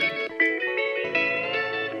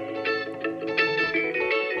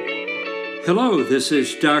Hello, this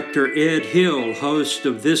is Dr. Ed Hill, host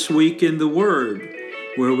of This Week in the Word,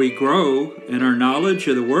 where we grow in our knowledge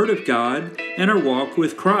of the Word of God and our walk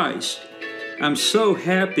with Christ. I'm so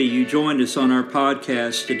happy you joined us on our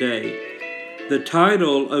podcast today. The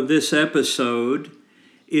title of this episode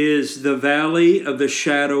is The Valley of the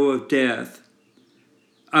Shadow of Death.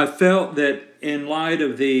 I felt that in light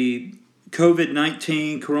of the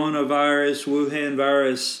COVID-19 coronavirus, Wuhan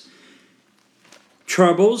virus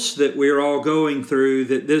troubles that we're all going through,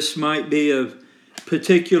 that this might be of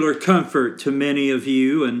particular comfort to many of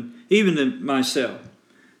you and even to myself.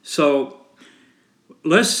 So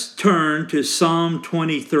let's turn to Psalm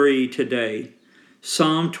 23 today.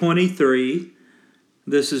 Psalm 23.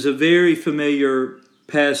 This is a very familiar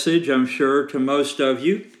passage, I'm sure, to most of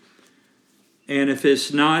you. And if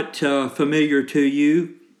it's not familiar to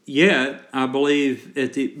you yet, I believe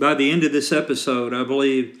by the end of this episode, I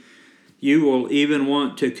believe you will even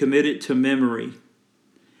want to commit it to memory.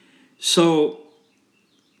 So,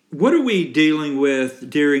 what are we dealing with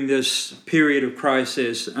during this period of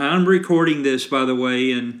crisis? I'm recording this, by the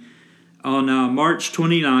way, on March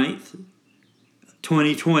 29th,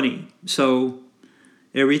 2020. So,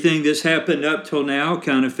 everything that's happened up till now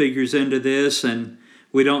kind of figures into this, and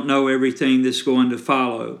we don't know everything that's going to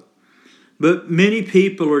follow. But many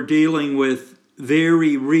people are dealing with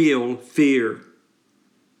very real fear.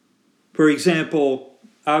 For example,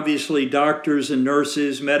 obviously doctors and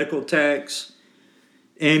nurses, medical techs,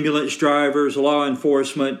 ambulance drivers, law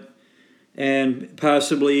enforcement, and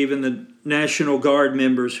possibly even the National Guard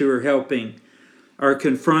members who are helping are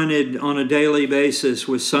confronted on a daily basis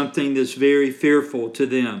with something that's very fearful to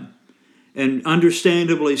them, and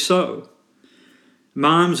understandably so.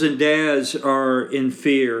 Moms and dads are in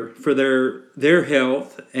fear for their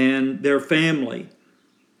health and their family.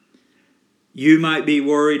 You might be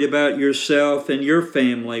worried about yourself and your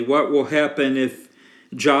family. What will happen if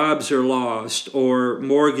jobs are lost or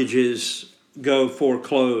mortgages go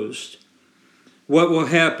foreclosed? What will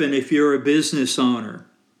happen if you're a business owner?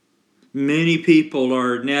 Many people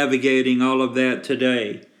are navigating all of that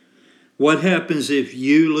today. What happens if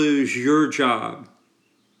you lose your job?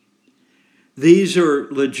 These are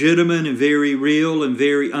legitimate and very real and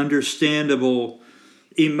very understandable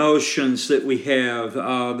emotions that we have,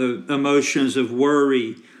 the emotions of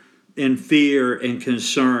worry and fear and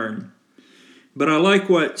concern. But I like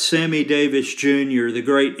what Sammy Davis Jr., the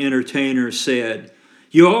great entertainer, said.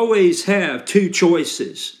 You always have two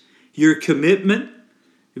choices, your commitment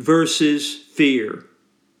versus fear.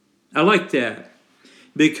 I like that,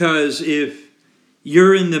 because if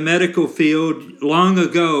you're in the medical field, long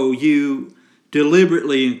ago you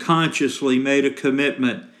deliberately and consciously made a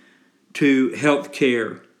commitment to health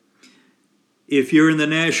care. If you're in the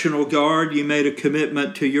National Guard, you made a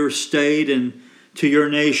commitment to your state and to your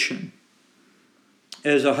nation.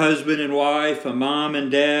 As a husband and wife, a mom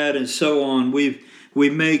and dad, and so on, we've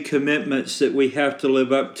made commitments that we have to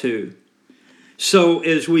live up to. So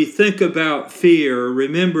as we think about fear,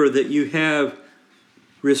 remember that you have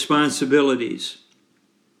responsibilities.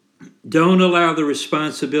 Don't allow the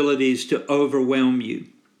responsibilities to overwhelm you.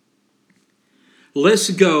 Let's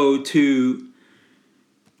go to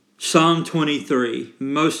Psalm 23.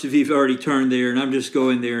 Most of you have already turned there, and I'm just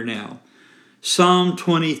going there now. Psalm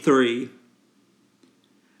 23.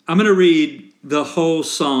 I'm going to read the whole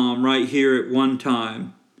psalm right here at one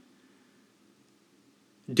time.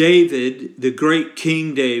 David, the great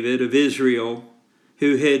King David of Israel,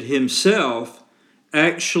 who had himself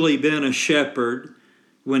actually been a shepherd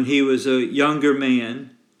when he was a younger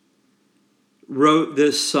man, wrote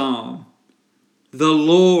this psalm. The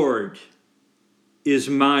Lord is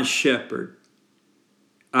my shepherd.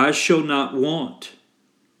 I shall not want.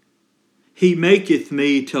 He maketh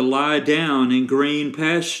me to lie down in green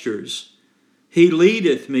pastures. He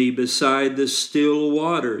leadeth me beside the still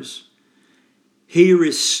waters. He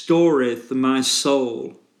restoreth my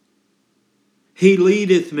soul. He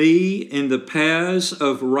leadeth me in the paths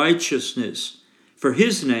of righteousness for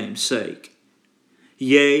his name's sake.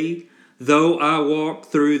 Yea, though I walk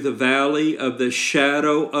through the valley of the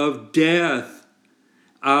shadow of death,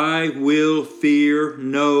 I will fear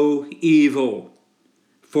no evil,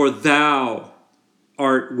 for thou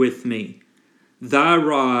art with me. Thy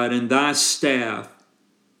rod and thy staff,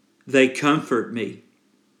 they comfort me.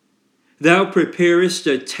 Thou preparest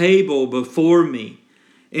a table before me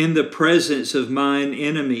in the presence of mine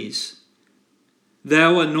enemies.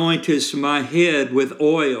 Thou anointest my head with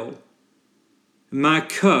oil. My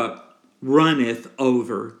cup runneth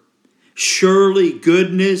over. Surely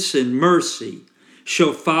goodness and mercy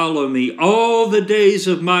shall follow me all the days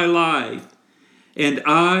of my life, and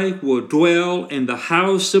I will dwell in the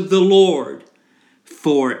house of the Lord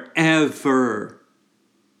forever.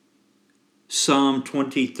 Psalm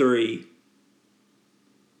 23.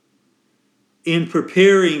 In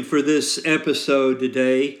preparing for this episode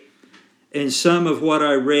today, and some of what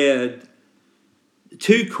I read,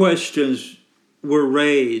 two questions were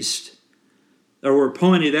raised or were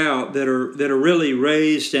pointed out that are really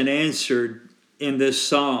raised and answered in this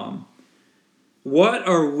psalm. What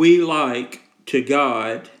are we like to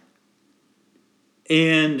God,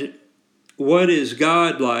 and what is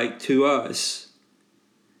God like to us?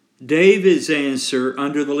 David's answer,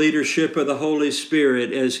 under the leadership of the Holy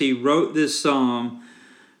Spirit as he wrote this psalm,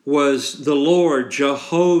 was, "The Lord,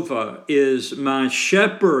 Jehovah, is my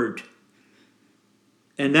shepherd."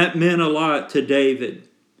 And that meant a lot to David.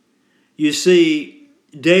 You see,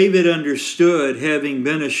 David understood, having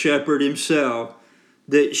been a shepherd himself,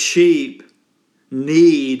 that sheep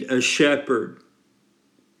need a shepherd.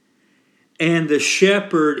 And the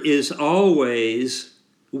shepherd is always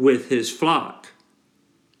with his flock.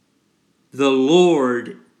 The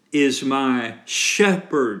Lord is my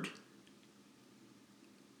shepherd.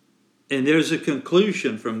 And there's a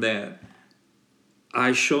conclusion from that.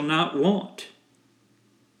 I shall not want.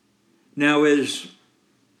 Now, as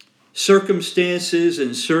circumstances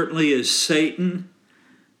and certainly as Satan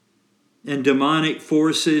and demonic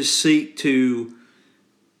forces seek to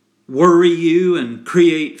worry you and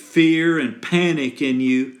create fear and panic in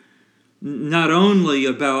you, not only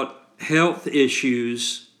about health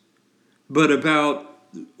issues, but about,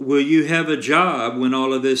 will you have a job when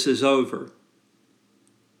all of this is over?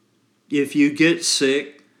 If you get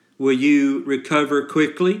sick, will you recover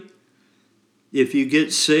quickly? If you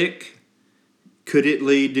get sick, could it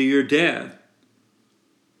lead to your death?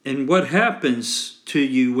 And what happens to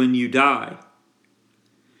you when you die?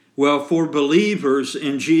 Well, for believers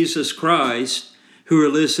in Jesus Christ who are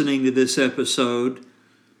listening to this episode,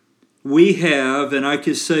 we have, and I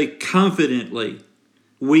could say confidently,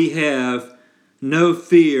 we have no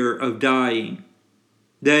fear of dying.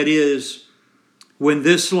 That is, when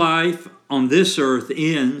this life on this earth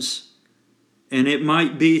ends, and it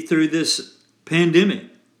might be through this pandemic,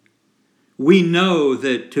 we know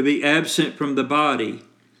that to be absent from the body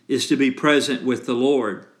is to be present with the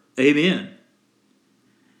Lord. Amen.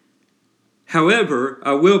 However,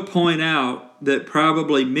 I will point out that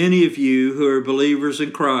probably many of you who are believers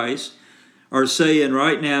in Christ are saying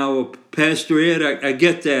right now, well, Pastor Ed, I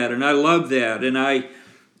get that, and I love that, and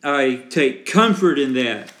I take comfort in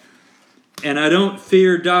that. And I don't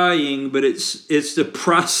fear dying, but it's the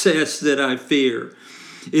process that I fear.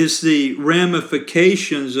 It's the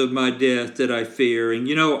ramifications of my death that I fear. And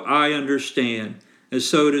I understand, and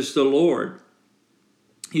so does the Lord.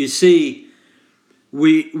 You see,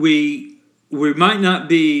 we might not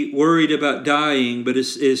be worried about dying, but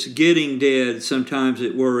it's getting dead. Sometimes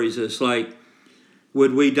it worries us. Like,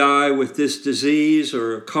 would we die with this disease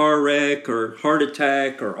or a car wreck or heart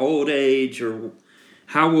attack or old age, or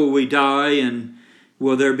how will we die, and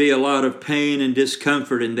will there be a lot of pain and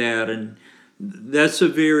discomfort in that? And that's a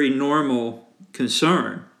very normal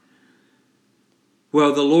concern.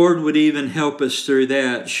 Well, the Lord would even help us through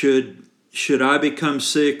that should I become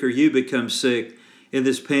sick or you become sick in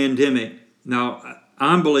this pandemic. Now,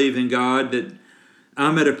 I'm believing God that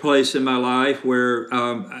I'm at a place in my life where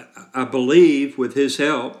I believe with His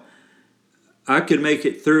help I could make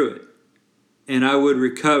it through it and I would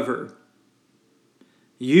recover.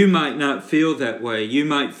 You might not feel that way. You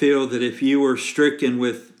might feel that if you were stricken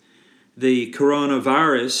with the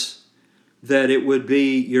coronavirus, that it would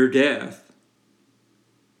be your death.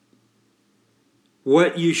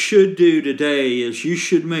 What you should do today is you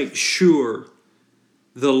should make sure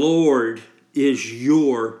the Lord is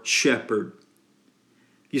your shepherd.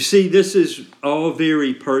 You see, this is all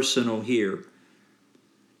very personal here.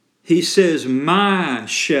 He says, my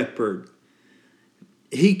shepherd.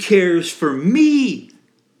 He cares for me.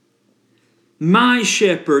 My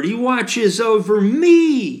shepherd, He watches over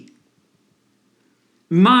me.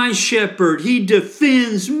 My shepherd, He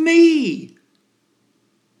defends me.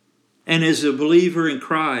 And as a believer in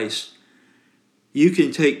Christ, you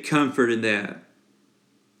can take comfort in that.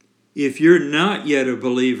 If you're not yet a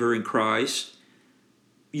believer in Christ,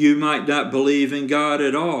 you might not believe in God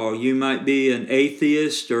at all. You might be an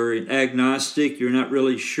atheist or an agnostic. You're not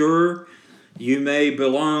really sure. You may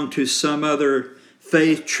belong to some other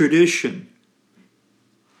faith tradition.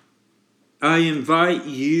 I invite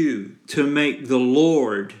you to make the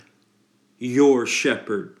Lord your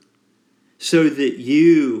shepherd so that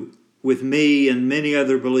you, with me and many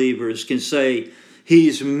other believers, can say,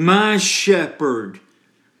 He's my shepherd,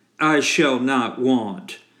 I shall not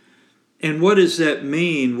want. And what does that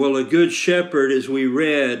mean? Well, a good shepherd, as we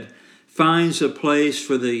read, finds a place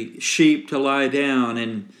for the sheep to lie down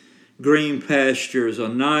in green pastures, a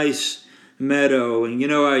nice meadow. And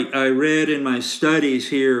I read in my studies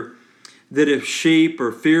here that if sheep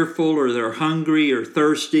are fearful or they're hungry or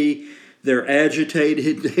thirsty, they're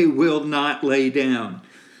agitated, they will not lay down.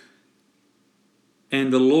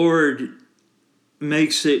 And the Lord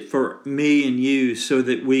makes it for me and you so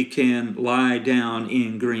that we can lie down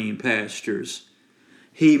in green pastures.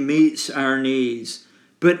 He meets our needs.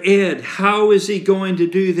 But Ed, how is he going to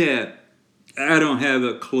do that? I don't have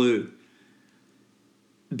a clue.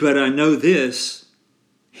 But I know this,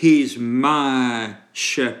 he's my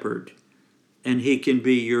shepherd, and he can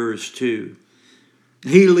be yours too.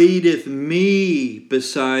 He leadeth me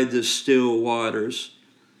beside the still waters.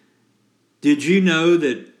 Did you know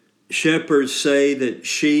that shepherds say that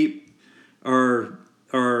sheep are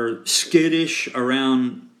skittish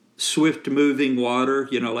around swift-moving water,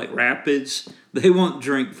 like rapids? They won't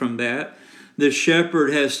drink from that. The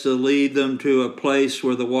shepherd has to lead them to a place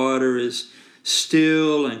where the water is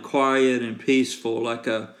still and quiet and peaceful, like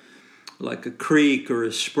a creek or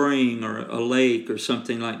a spring or a lake or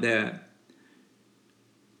something like that.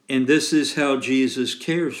 And this is how Jesus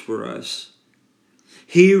cares for us.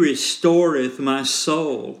 He restoreth my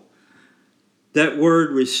soul. That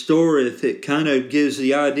word restoreth, it kind of gives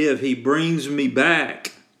the idea of he brings me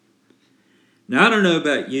back. Now, I don't know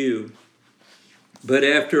about you, but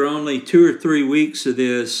after only 2 or 3 weeks of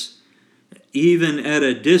this, even at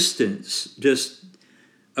a distance, just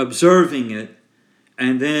observing it,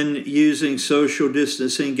 and then using social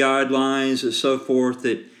distancing guidelines and so forth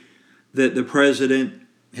that the president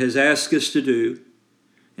has asked us to do,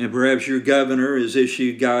 and perhaps your governor has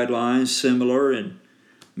issued guidelines similar and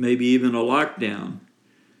maybe even a lockdown.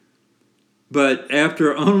 But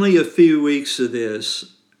after only a few weeks of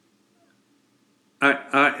this, I'm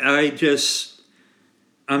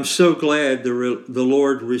so glad the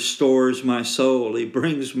Lord restores my soul. He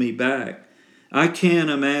brings me back. I can't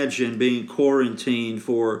imagine being quarantined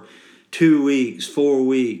for 2 weeks, 4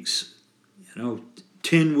 weeks,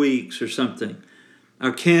 10 weeks or something.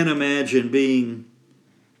 I can't imagine being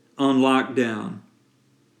on lockdown.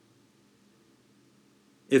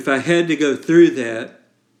 If I had to go through that,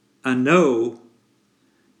 I know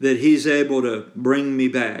that he's able to bring me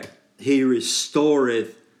back. He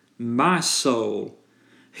restoreth my soul.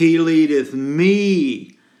 He leadeth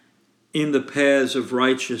me in the paths of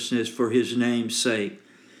righteousness for his name's sake.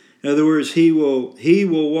 In other words, he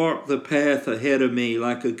will walk the path ahead of me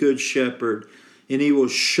like a good shepherd, and he will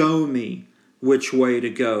show me which way to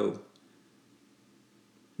go.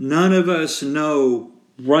 None of us know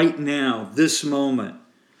right now, this moment,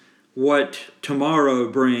 what tomorrow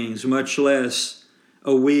brings, much less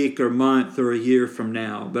a week or month or a year from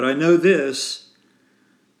now. But I know this,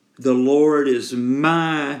 the Lord is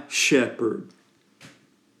my shepherd.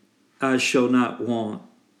 I shall not want.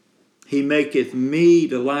 He maketh me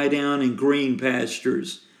to lie down in green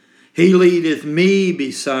pastures. He leadeth me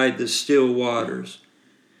beside the still waters.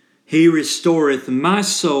 He restoreth my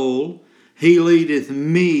soul. He leadeth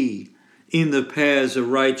me in the paths of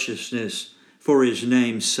righteousness for his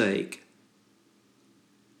name's sake.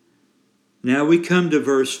 Now we come to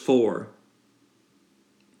verse 4.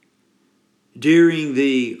 During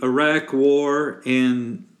the Iraq War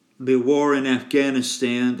and the war in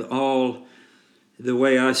Afghanistan, all, the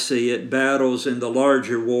way I see it, battles in the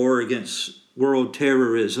larger war against world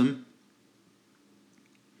terrorism,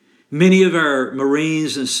 many of our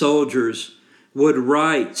Marines and soldiers would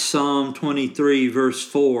write Psalm 23, verse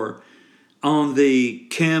 4, on the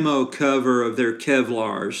camo cover of their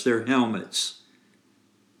Kevlars, their helmets.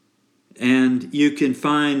 And you can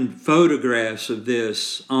find photographs of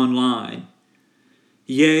this online.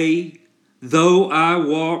 Yea, though I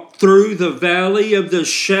walk through the valley of the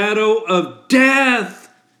shadow of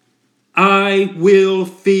death, I will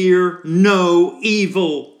fear no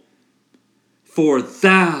evil, for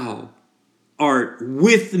thou art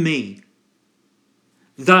with me.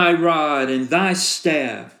 Thy rod and thy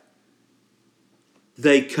staff,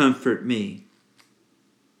 they comfort me.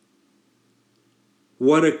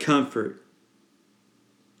 What a comfort.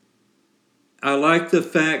 I like the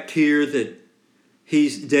fact here that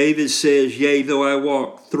David says, yea, though I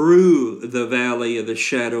walk through the valley of the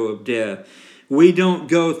shadow of death. We don't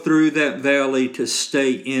go through that valley to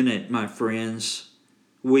stay in it, my friends.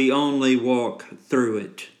 We only walk through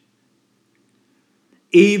it.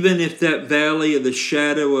 Even if that valley of the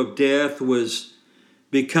shadow of death was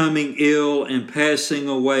becoming ill and passing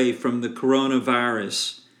away from the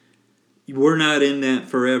coronavirus, we're not in that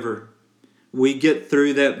forever. We get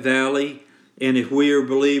through that valley And if we are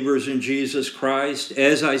believers in Jesus Christ,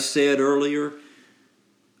 as I said earlier,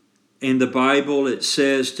 in the Bible it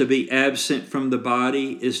says to be absent from the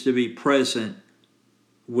body is to be present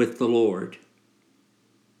with the Lord.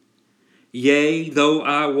 Yea, though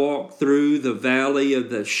I walk through the valley of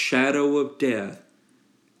the shadow of death,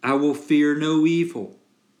 I will fear no evil,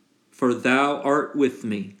 for thou art with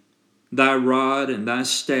me. Thy rod and thy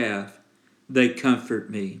staff, they comfort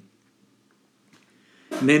me.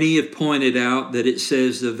 Many have pointed out that it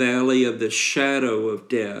says the valley of the shadow of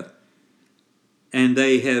death, and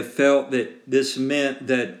they have felt that this meant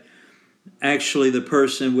that actually the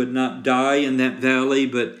person would not die in that valley,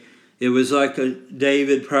 but it was like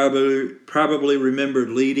David probably remembered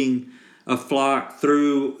leading a flock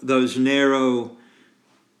through those narrow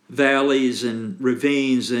valleys and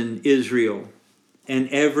ravines in Israel, and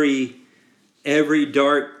every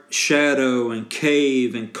dark shadow and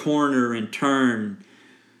cave and corner and turn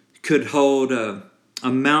could hold a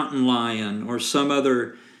mountain lion or some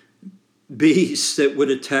other beast that would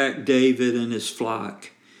attack David and his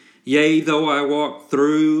flock. Yea, though I walk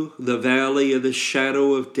through the valley of the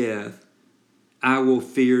shadow of death, I will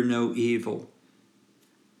fear no evil.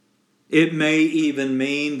 It may even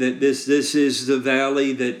mean that this is the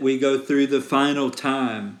valley that we go through the final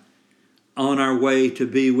time on our way to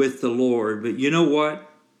be with the Lord. But you know what?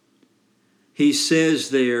 He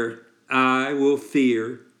says there, I will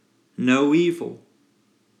fear no evil.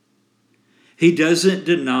 He doesn't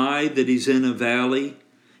deny that he's in a valley.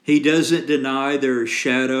 He doesn't deny there are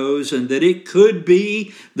shadows and that it could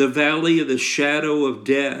be the valley of the shadow of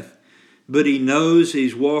death. But he knows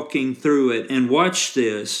he's walking through it. And watch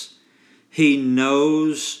this. He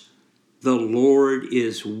knows the Lord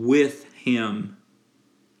is with him.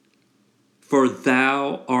 For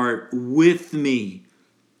thou art with me.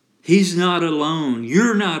 He's not alone.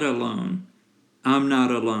 You're not alone. I'm not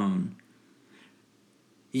alone.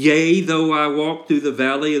 Yea, though I walk through the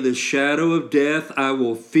valley of the shadow of death, I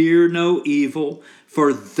will fear no evil,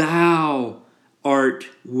 for thou art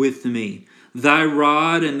with me. Thy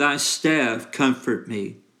rod and thy staff comfort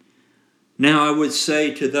me. Now I would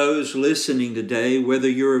say to those listening today, whether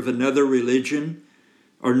you're of another religion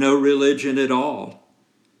or no religion at all,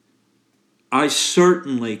 I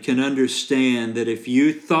certainly can understand that if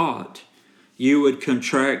you thought you would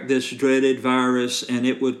contract this dreaded virus and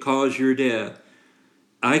it would cause your death,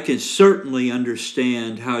 I can certainly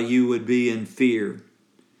understand how you would be in fear,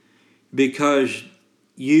 because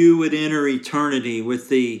you would enter eternity with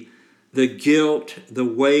the guilt, the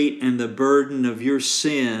weight, and the burden of your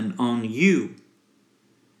sin on you,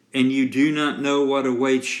 and you do not know what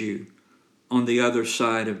awaits you on the other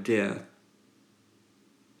side of death.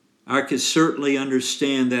 I could certainly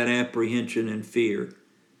understand that apprehension and fear.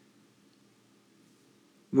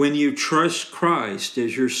 When you trust Christ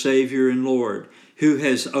as your Savior and Lord, who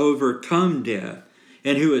has overcome death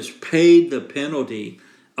and who has paid the penalty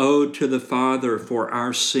owed to the Father for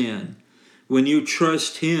our sin, when you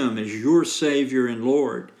trust him as your Savior and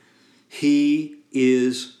Lord, he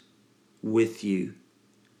is with you.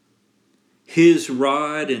 His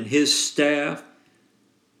rod and his staff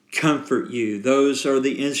comfort you. Those are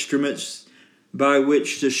the instruments by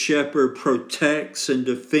which the shepherd protects and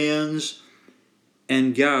defends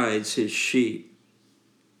and guides his sheep.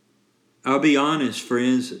 I'll be honest,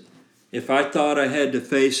 friends, if I thought I had to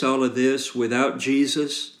face all of this without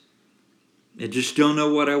Jesus, I just don't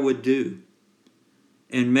know what I would do.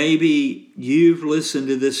 And maybe you've listened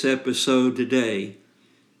to this episode today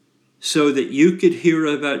so that you could hear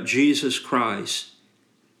about Jesus Christ.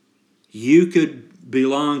 You could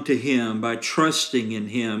belong to him by trusting in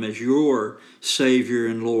him as your Savior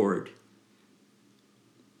and Lord.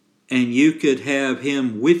 And you could have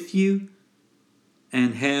him with you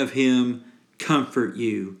and have him comfort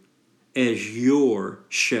you as your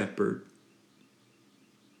shepherd.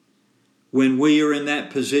 When we are in that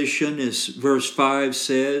position, as verse 5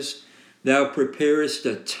 says, thou preparest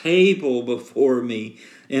a table before me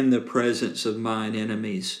in the presence of mine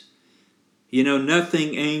enemies. You know,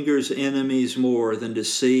 nothing angers enemies more than to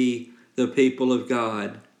see the people of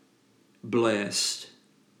God blessed.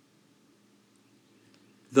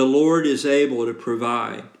 The Lord is able to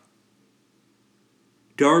provide.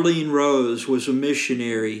 Darlene Rose was a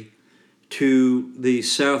missionary to the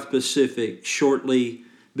South Pacific shortly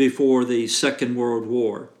before the Second World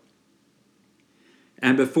War.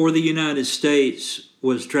 And before the United States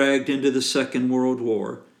was dragged into the Second World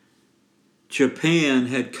War, Japan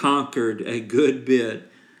had conquered a good bit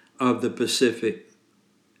of the Pacific.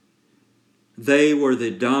 They were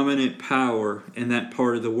the dominant power in that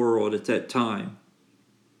part of the world at that time.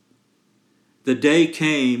 The day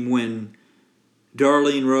came when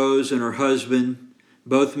Darlene Rose and her husband,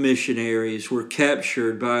 both missionaries, were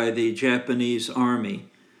captured by the Japanese army,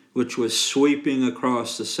 which was sweeping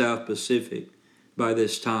across the South Pacific by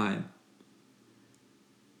this time.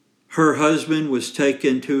 Her husband was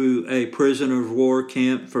taken to a prisoner of war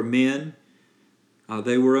camp for men.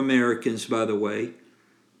 They were Americans, by the way.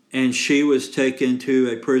 And she was taken to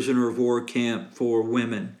a prisoner of war camp for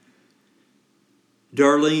women.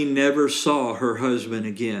 Darlene never saw her husband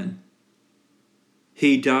again.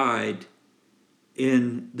 He died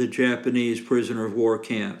in the Japanese prisoner of war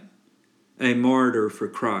camp, a martyr for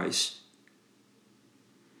Christ.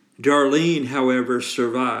 Darlene, however,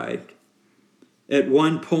 survived. At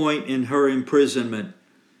one point in her imprisonment,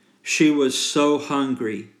 she was so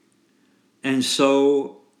hungry and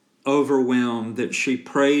so overwhelmed that she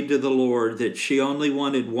prayed to the Lord that she only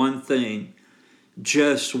wanted one thing,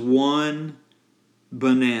 just one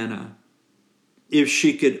banana. If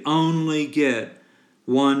she could only get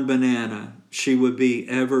one banana, she would be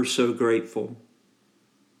ever so grateful.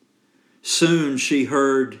 Soon she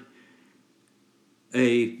heard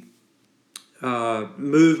a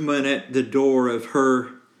movement at the door of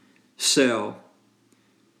her cell,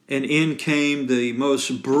 and in came the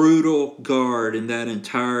most brutal guard in that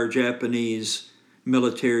entire Japanese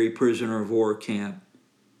military prisoner of war camp.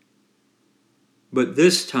 But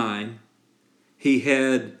this time, he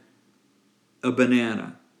had a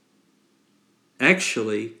banana.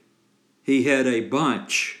 Actually, he had a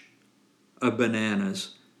bunch of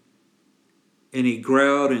bananas, and he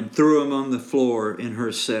growled and threw them on the floor in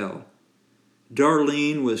her cell.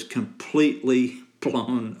 Darlene was completely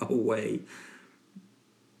blown away.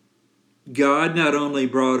 God not only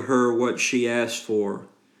brought her what she asked for,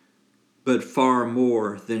 but far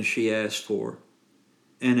more than she asked for.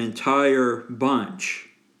 An entire bunch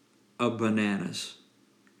of bananas.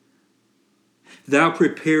 Thou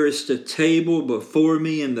preparest a table before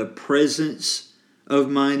me in the presence of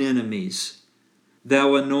mine enemies.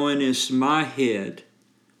 Thou anointest my head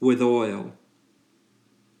with oil.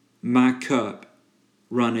 My cup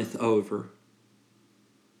runneth over.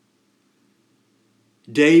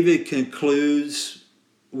 David concludes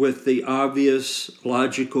with the obvious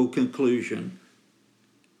logical conclusion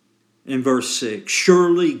in verse 6.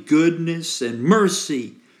 Surely goodness and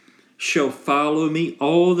mercy shall follow me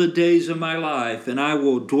all the days of my life, and I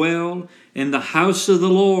will dwell in the house of the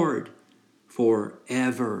Lord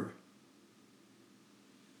forever.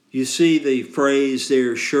 You see the phrase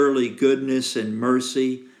there, surely goodness and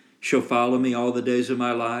mercy shall follow me all the days of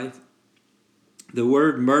my life? The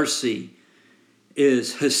word mercy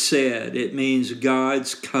is hesed. It means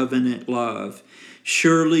God's covenant love.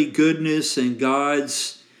 Surely goodness and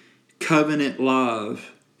God's covenant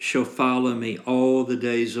love shall follow me all the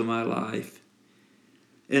days of my life.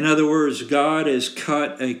 In other words, God has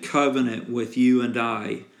cut a covenant with you and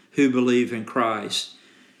I who believe in Christ.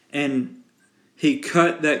 And He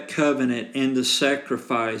cut that covenant in the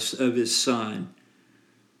sacrifice of His Son.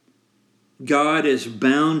 God has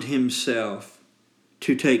bound Himself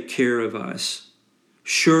to take care of us.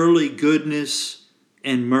 Surely goodness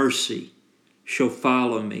and mercy shall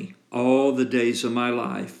follow me all the days of my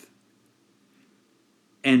life,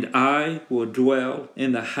 and I will dwell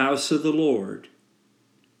in the house of the Lord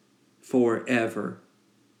forever.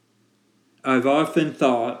 I've often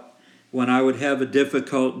thought when I would have a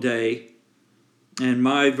difficult day, and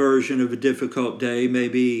my version of a difficult day may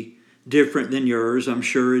be different than yours, I'm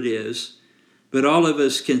sure it is, but all of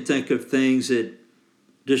us can think of things that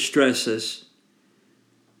distress us.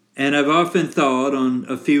 And I've often thought on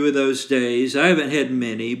a few of those days, I haven't had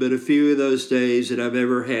many, but a few of those days that I've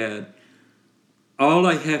ever had, all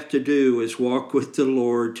I have to do is walk with the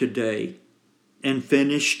Lord today and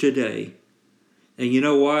finish today. And you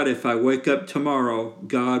know what? If I wake up tomorrow,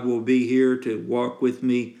 God will be here to walk with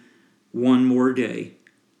me one more day,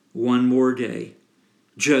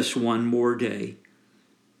 just one more day.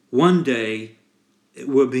 One day it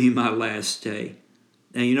will be my last day.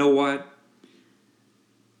 And you know what?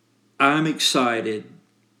 I'm excited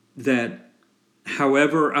that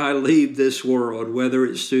however I leave this world, whether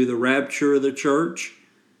it's through the rapture of the church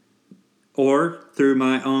or through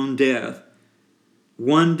my own death,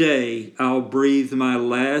 one day I'll breathe my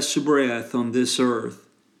last breath on this earth,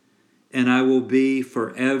 and I will be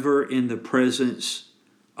forever in the presence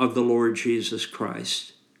of the Lord Jesus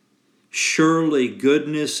Christ. Surely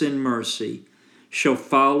goodness and mercy shall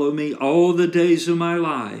follow me all the days of my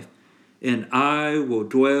life, and I will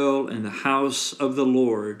dwell in the house of the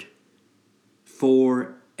Lord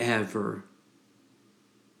forever.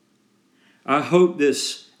 I hope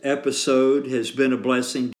this episode has been a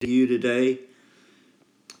blessing to you today.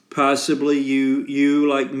 Possibly you,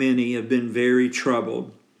 like many, have been very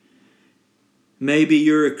troubled. Maybe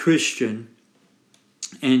you're a Christian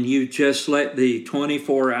and you just let the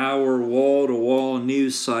 24-hour wall-to-wall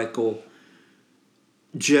news cycle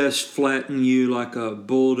just flatten you like a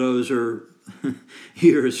bulldozer.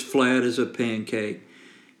 You're as flat as a pancake.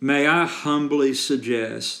 May I humbly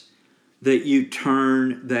suggest that you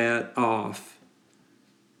turn that off.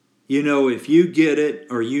 You know, if you get it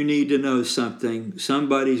or you need to know something,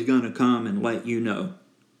 somebody's going to come and let you know.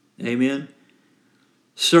 Amen?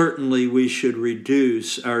 Certainly we should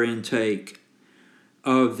reduce our intake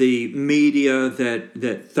of the media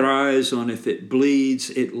that thrives on if it bleeds,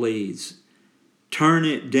 it leads. Turn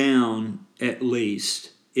it down at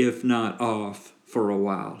least, if not off, for a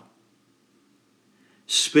while.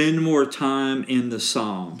 Spend more time in the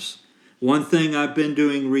Psalms. One thing I've been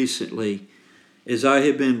doing recently is I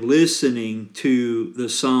have been listening to the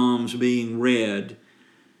Psalms being read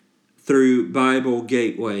through Bible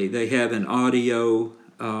Gateway. They have an audio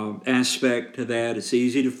aspect to that. It's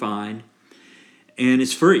easy to find, and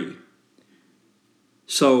it's free.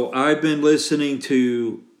 So I've been listening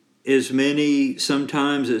to as many,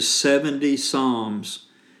 sometimes as 70 Psalms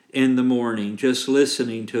in the morning, just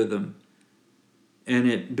listening to them. And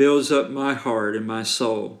it builds up my heart and my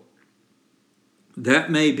soul.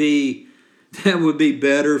 That would be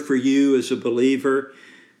better for you as a believer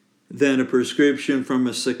than a prescription from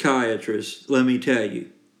a psychiatrist, let me tell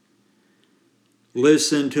you.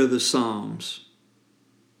 Listen to the Psalms.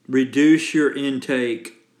 Reduce your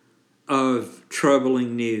intake of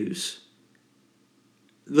troubling news.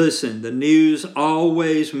 Listen, the news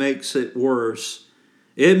always makes it worse.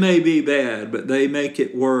 It may be bad, but they make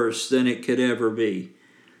it worse than it could ever be.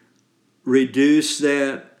 Reduce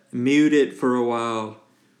that, mute it for a while.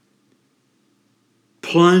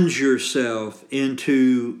 Plunge yourself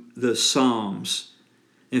into the Psalms.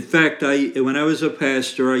 In fact, when I was a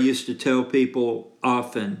pastor, I used to tell people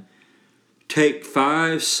often, take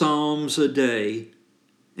 5 Psalms a day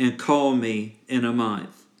and call me in a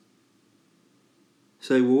month.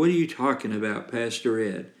 Say, well, what are you talking about, Pastor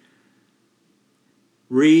Ed?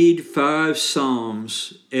 Read 5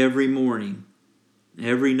 Psalms every morning,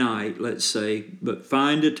 every night, let's say, but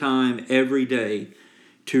find a time every day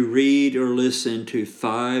to read or listen to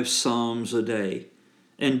 5 Psalms a day,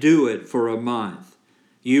 and do it for a month.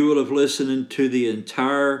 You will have listened to the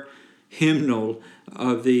entire hymnal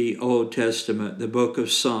of the Old Testament, the book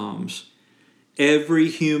of Psalms. Every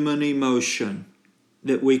human emotion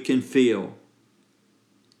that we can feel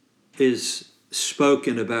is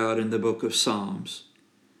spoken about in the book of Psalms.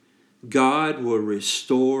 God will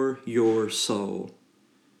restore your soul.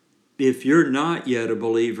 If you're not yet a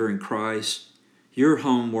believer in Christ, your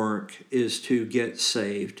homework is to get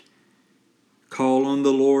saved. Call on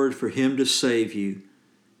the Lord for Him to save you,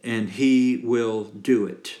 and He will do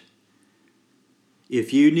it.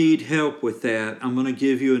 If you need help with that, I'm going to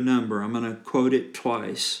give you a number. I'm going to quote it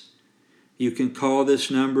twice. You can call this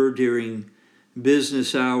number during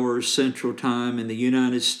business hours, Central Time in the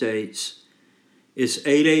United States. It's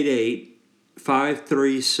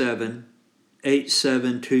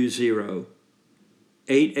 888-537-8720.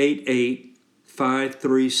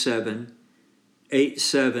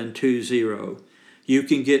 888-537-8720. You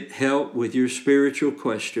can get help with your spiritual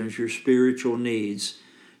questions, your spiritual needs.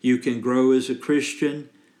 You can grow as a Christian.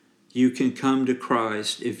 You can come to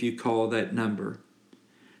Christ if you call that number.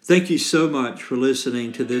 Thank you so much for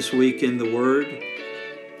listening to This Week in the Word.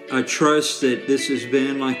 I trust that this has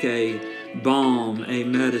been like a balm, a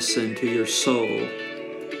medicine to your soul.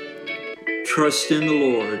 Trust in the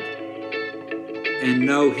Lord and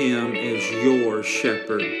know Him as your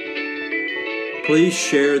shepherd. Please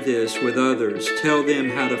share this with others. Tell them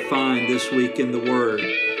how to find This Week in the Word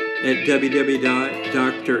at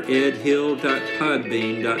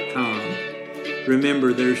www.dredhill.podbean.com.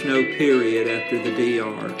 Remember, there's no period after the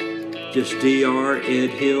DR. Just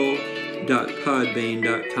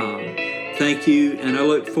dredhill.podbean.com. Thank you, and I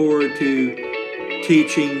look forward to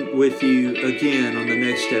teaching with you again on the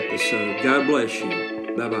next episode. God bless you.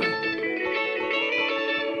 Bye-bye.